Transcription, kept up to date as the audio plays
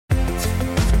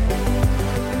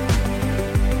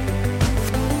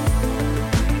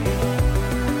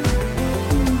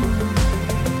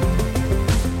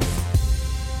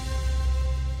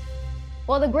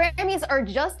The Grammys are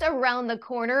just around the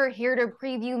corner. Here to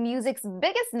preview music's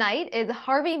biggest night is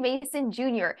Harvey Mason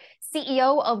Jr.,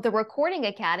 CEO of the Recording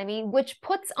Academy, which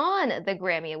puts on the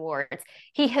Grammy Awards.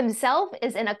 He himself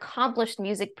is an accomplished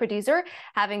music producer,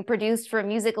 having produced for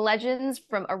music legends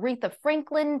from Aretha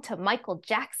Franklin to Michael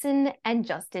Jackson and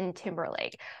Justin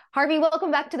Timberlake. Harvey, welcome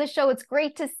back to the show. It's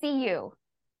great to see you.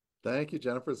 Thank you,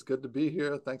 Jennifer. It's good to be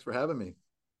here. Thanks for having me.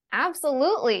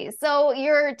 Absolutely. So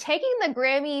you're taking the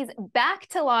Grammys back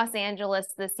to Los Angeles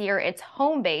this year. It's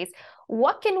home base.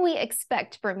 What can we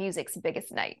expect for music's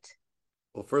biggest night?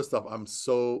 Well, first off, I'm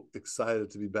so excited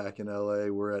to be back in LA.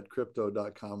 We're at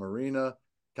Crypto.com Arena,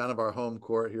 kind of our home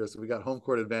court here. So we got home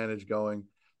court advantage going.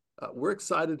 We're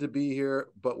excited to be here,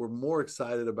 but we're more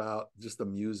excited about just the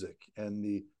music and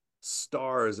the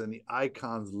stars and the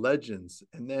icons, legends,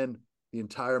 and then the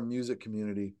entire music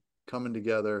community coming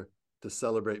together to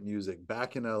celebrate music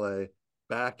back in LA,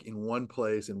 back in one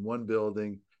place, in one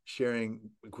building, sharing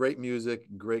great music,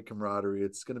 great camaraderie.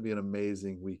 It's going to be an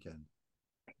amazing weekend.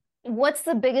 What's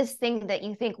the biggest thing that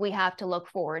you think we have to look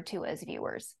forward to as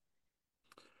viewers?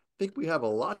 I think we have a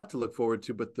lot to look forward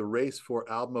to, but the race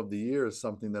for album of the year is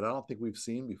something that I don't think we've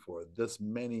seen before. This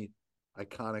many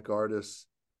iconic artists,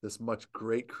 this much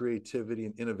great creativity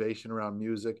and innovation around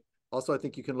music. Also, I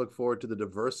think you can look forward to the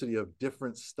diversity of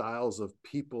different styles of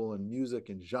people and music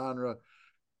and genre.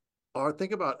 Or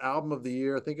think about album of the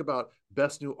year, think about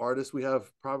best new artist. We have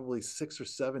probably 6 or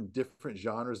 7 different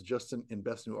genres just in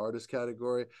best new artist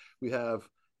category. We have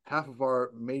half of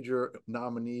our major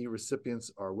nominee recipients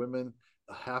are women,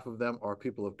 half of them are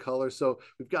people of color. So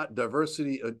we've got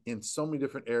diversity in so many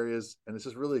different areas, and it's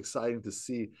just really exciting to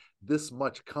see this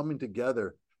much coming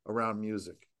together around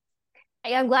music.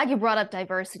 I'm glad you brought up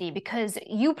diversity because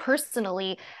you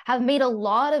personally have made a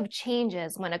lot of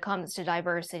changes when it comes to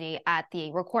diversity at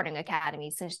the Recording Academy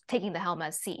since taking the helm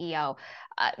as CEO.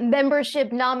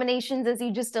 Membership nominations, as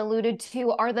you just alluded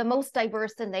to, are the most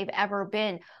diverse than they've ever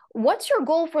been. What's your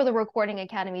goal for the Recording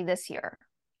Academy this year?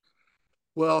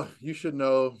 Well, you should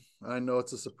know, I know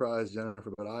it's a surprise,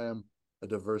 Jennifer, but I am a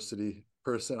diversity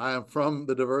person. I am from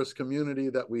the diverse community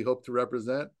that we hope to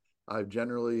represent. I've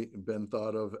generally been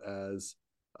thought of as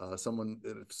someone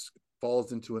that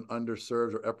falls into an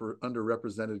underserved or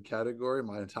underrepresented category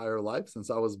my entire life since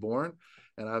I was born.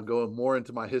 And I'll go more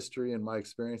into my history and my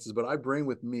experiences, but I bring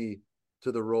with me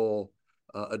to the role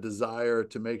a desire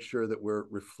to make sure that we're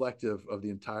reflective of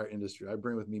the entire industry. I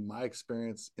bring with me my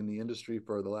experience in the industry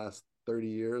for the last 30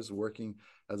 years working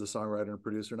as a songwriter and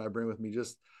producer, and I bring with me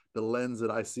just the lens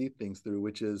that I see things through,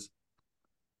 which is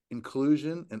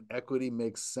inclusion and equity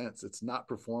makes sense. It's not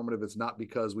performative. It's not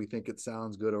because we think it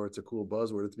sounds good or it's a cool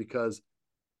buzzword. It's because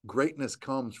greatness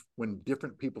comes when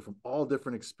different people from all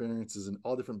different experiences and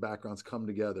all different backgrounds come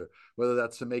together, whether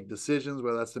that's to make decisions,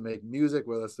 whether that's to make music,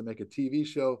 whether that's to make a TV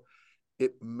show.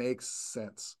 It makes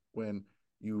sense when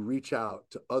you reach out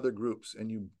to other groups and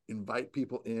you invite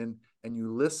people in and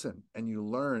you listen and you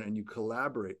learn and you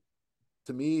collaborate.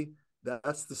 To me,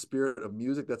 that's the spirit of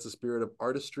music, that's the spirit of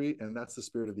artistry, and that's the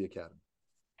spirit of the Academy.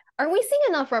 Are we seeing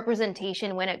enough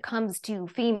representation when it comes to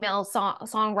female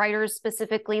songwriters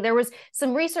specifically? There was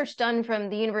some research done from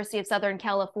the University of Southern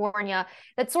California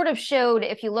that sort of showed,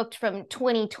 if you looked from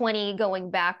 2020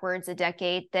 going backwards a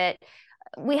decade, that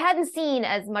we hadn't seen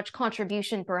as much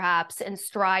contribution perhaps and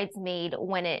strides made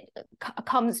when it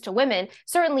comes to women.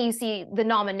 Certainly you see the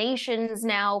nominations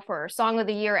now for Song of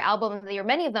the Year, Album of the Year.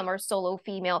 Many of them are solo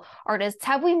female artists.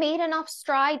 Have we made enough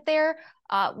stride there?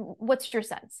 What's your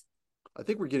sense? I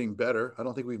think we're getting better. I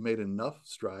don't think we've made enough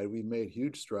stride. We've made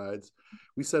huge strides.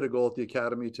 We set a goal at the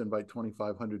Academy to invite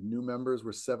 2,500 new members.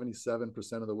 We're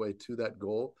 77% of the way to that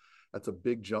goal. That's a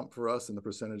big jump for us, and the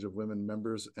percentage of women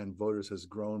members and voters has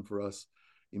grown for us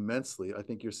immensely. I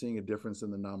think you're seeing a difference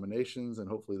in the nominations and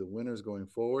hopefully the winners going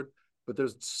forward, but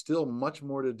there's still much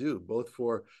more to do, both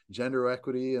for gender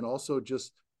equity and also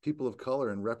just people of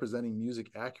color and representing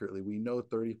music accurately. We know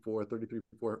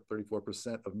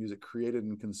 34% of music created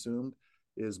and consumed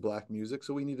is Black music.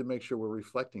 So we need to make sure we're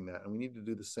reflecting that. And we need to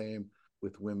do the same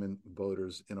with women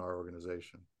voters in our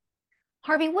organization.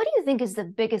 Harvey, what do you think is the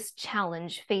biggest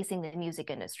challenge facing the music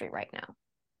industry right now?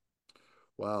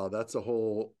 Wow, that's a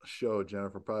whole show,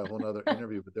 Jennifer, probably a whole nother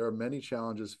interview, but there are many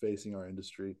challenges facing our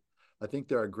industry. I think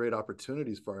there are great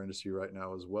opportunities for our industry right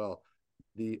now as well.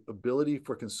 The ability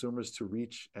for consumers to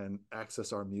reach and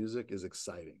access our music is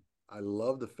exciting. I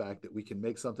love the fact that we can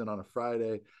make something on a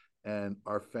Friday and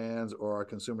our fans or our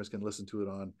consumers can listen to it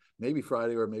on maybe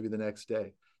Friday or maybe the next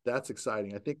day. That's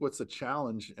exciting. I think what's a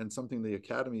challenge and something the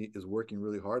Academy is working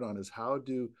really hard on is how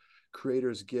do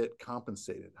creators get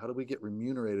compensated? How do we get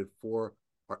remunerated for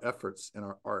our efforts and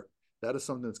our art? that is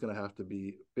something that's going to have to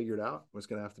be figured out. It's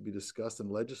going to have to be discussed and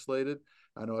legislated.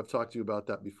 I know I've talked to you about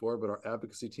that before, but our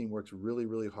advocacy team works really,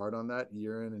 really hard on that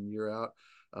year in and year out.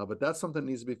 But that's something that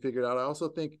needs to be figured out. I also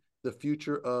think the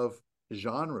future of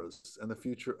genres and the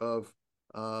future of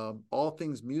all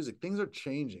things music, things are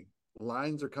changing.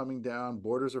 Lines are coming down,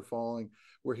 borders are falling.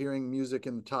 We're hearing music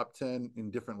in the top 10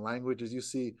 in different languages. You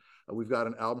see, we've got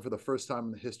an album for the first time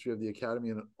in the history of the Academy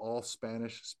in an all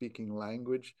Spanish speaking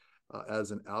language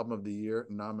as an album of the year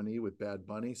nominee with Bad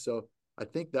Bunny. So I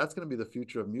think that's going to be the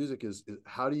future of music is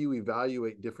how do you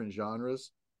evaluate different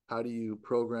genres? How do you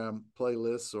program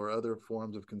playlists or other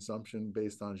forms of consumption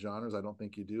based on genres? I don't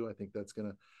think you do. I think that's going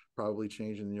to probably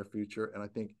change in the near future. And I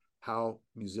think how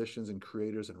musicians and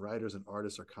creators and writers and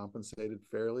artists are compensated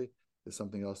fairly is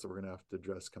something else that we're going to have to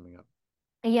address coming up.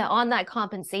 Yeah, on that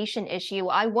compensation issue,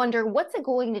 I wonder what's it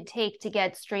going to take to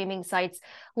get streaming sites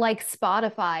like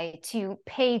Spotify to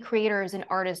pay creators and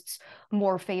artists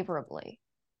more favorably?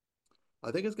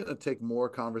 I think it's going to take more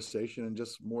conversation and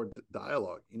just more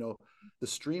dialogue. You know, the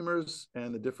streamers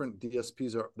and the different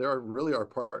DSPs are really our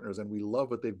partners, and we love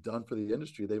what they've done for the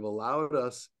industry. They've allowed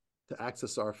us to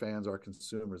access our fans, our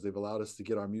consumers. They've allowed us to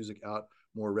get our music out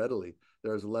more readily.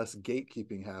 There's less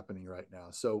gatekeeping happening right now.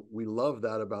 So we love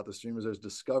that about the streamers. There's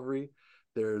discovery.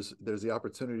 There's the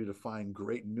opportunity to find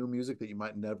great new music that you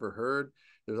might never heard.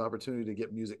 There's opportunity to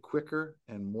get music quicker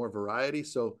and more variety.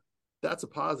 So that's a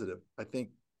positive. I think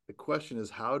the question is,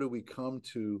 how do we come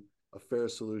to a fair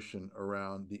solution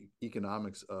around the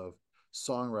economics of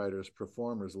songwriters,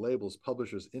 performers, labels,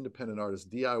 publishers, independent artists,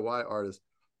 DIY artists?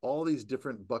 All these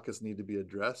different buckets need to be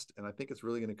addressed. And I think it's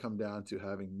really going to come down to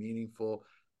having meaningful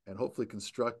and hopefully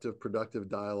constructive, productive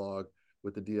dialogue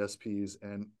with the DSPs.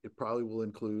 And it probably will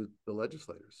include the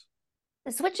legislators.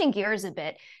 Switching gears a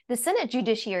bit, the Senate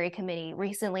Judiciary Committee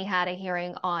recently had a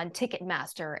hearing on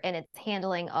Ticketmaster and its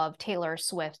handling of Taylor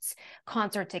Swift's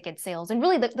concert ticket sales and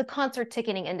really the concert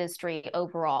ticketing industry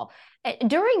overall.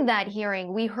 During that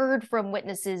hearing, we heard from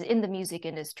witnesses in the music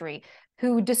industry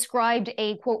who described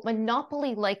a, quote,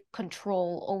 monopoly-like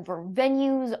control over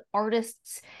venues,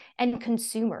 artists, and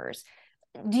consumers.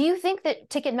 Do you think that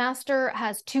Ticketmaster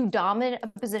has too dominant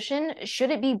a position?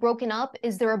 Should it be broken up?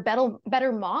 Is there a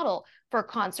better model for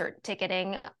concert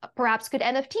ticketing? Perhaps could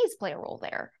NFTs play a role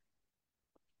there?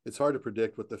 It's hard to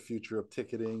predict what the future of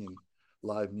ticketing and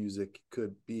live music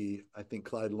could be. I think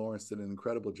Clyde Lawrence did an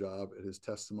incredible job at his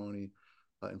testimony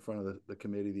in front of the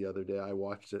committee the other day. I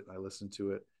watched it and I listened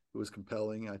to it. It was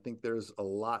compelling. I think there's a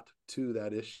lot to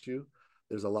that issue.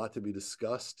 There's a lot to be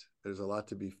discussed. There's a lot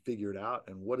to be figured out.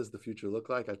 And what does the future look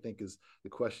like, I think, is the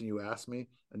question you asked me.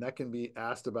 And that can be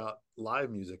asked about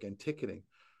live music and ticketing.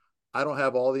 I don't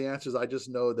have all the answers. I just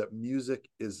know that music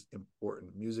is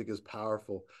important. Music is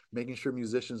powerful. Making sure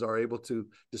musicians are able to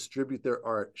distribute their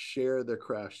art, share their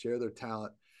craft, share their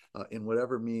talent in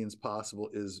whatever means possible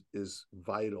is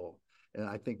vital. And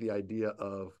I think the idea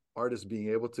of artists being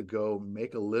able to go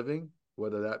make a living,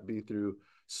 whether that be through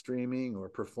streaming or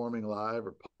performing live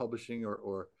or publishing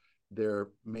or their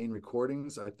main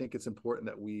recordings, I think it's important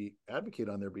that we advocate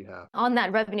on their behalf. On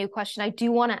that revenue question, I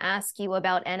do want to ask you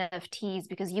about NFTs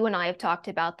because you and I have talked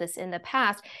about this in the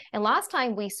past. And last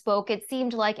time we spoke, it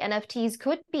seemed like NFTs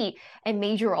could be a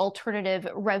major alternative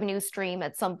revenue stream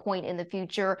at some point in the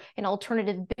future, an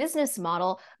alternative business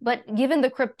model. But given the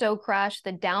crypto crash,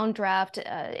 the downdraft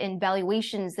in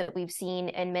valuations that we've seen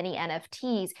in many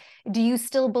NFTs, do you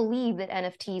still believe that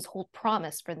NFTs hold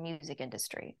promise for the music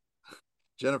industry?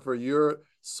 Jennifer, you're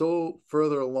so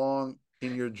further along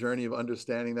in your journey of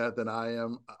understanding that than I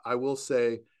am. I will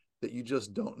say that you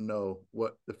just don't know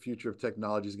what the future of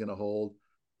technology is going to hold.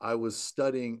 I was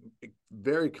studying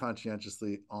very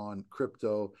conscientiously on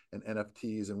crypto and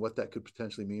NFTs and what that could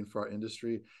potentially mean for our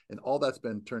industry. And all that's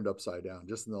been turned upside down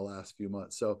just in the last few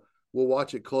months. So we'll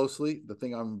watch it closely. The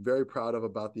thing I'm very proud of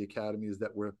about the Academy is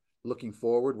that we're looking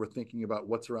forward. We're thinking about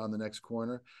what's around the next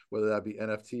corner, whether that be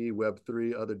NFT,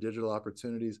 Web3, other digital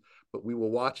opportunities, but we will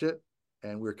watch it.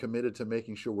 And we're committed to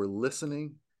making sure we're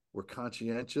listening, we're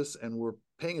conscientious, and we're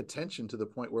paying attention to the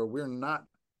point where we're not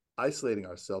isolating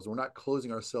ourselves. We're not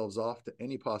closing ourselves off to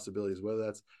any possibilities, whether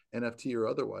that's NFT or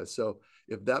otherwise. So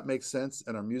if that makes sense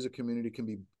and our music community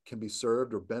can be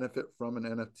served or benefit from an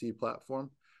NFT platform,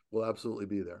 we'll absolutely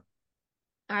be there.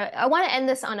 All right, I want to end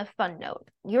this on a fun note.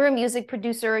 You're a music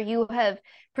producer. You have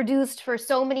produced for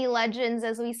so many legends,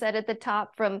 as we said at the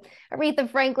top, from Aretha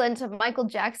Franklin to Michael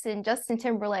Jackson, Justin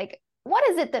Timberlake. What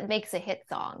is it that makes a hit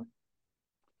song?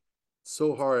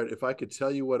 So hard. If I could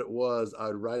tell you what it was,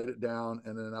 I'd write it down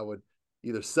and then I would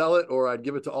either sell it or I'd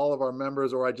give it to all of our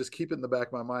members or I'd just keep it in the back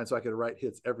of my mind so I could write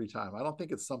hits every time. I don't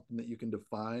think it's something that you can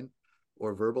define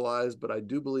or verbalized, but I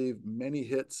do believe many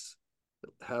hits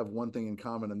have one thing in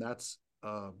common, and that's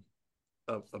a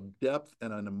depth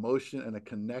and an emotion and a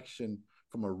connection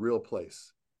from a real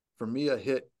place. For me, a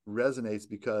hit resonates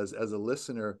because as a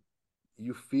listener,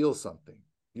 you feel something,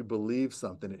 you believe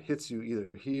something, it hits you either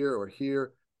here or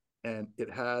here, and it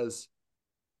has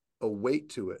a weight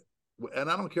to it. And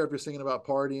I don't care if you're singing about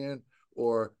partying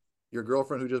or your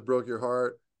girlfriend who just broke your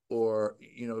heart, or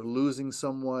losing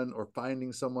someone or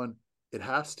finding someone. It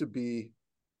has to be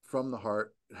from the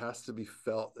heart. It has to be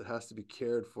felt. It has to be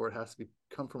cared for. It has to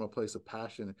come from a place of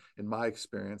passion, in my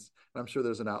experience. And I'm sure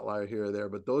there's an outlier here or there,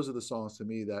 but those are the songs to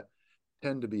me that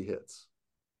tend to be hits.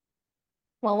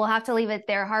 Well, we'll have to leave it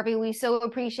there, Harvey. We so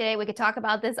appreciate it. We could talk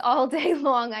about this all day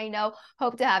long, I know.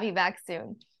 Hope to have you back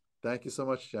soon. Thank you so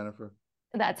much, Jennifer.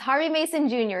 That's Harvey Mason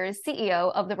Jr.,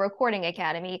 CEO of the Recording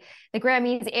Academy. The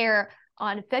Grammys air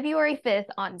on February 5th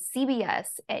on CBS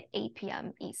at 8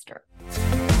 p.m. Eastern.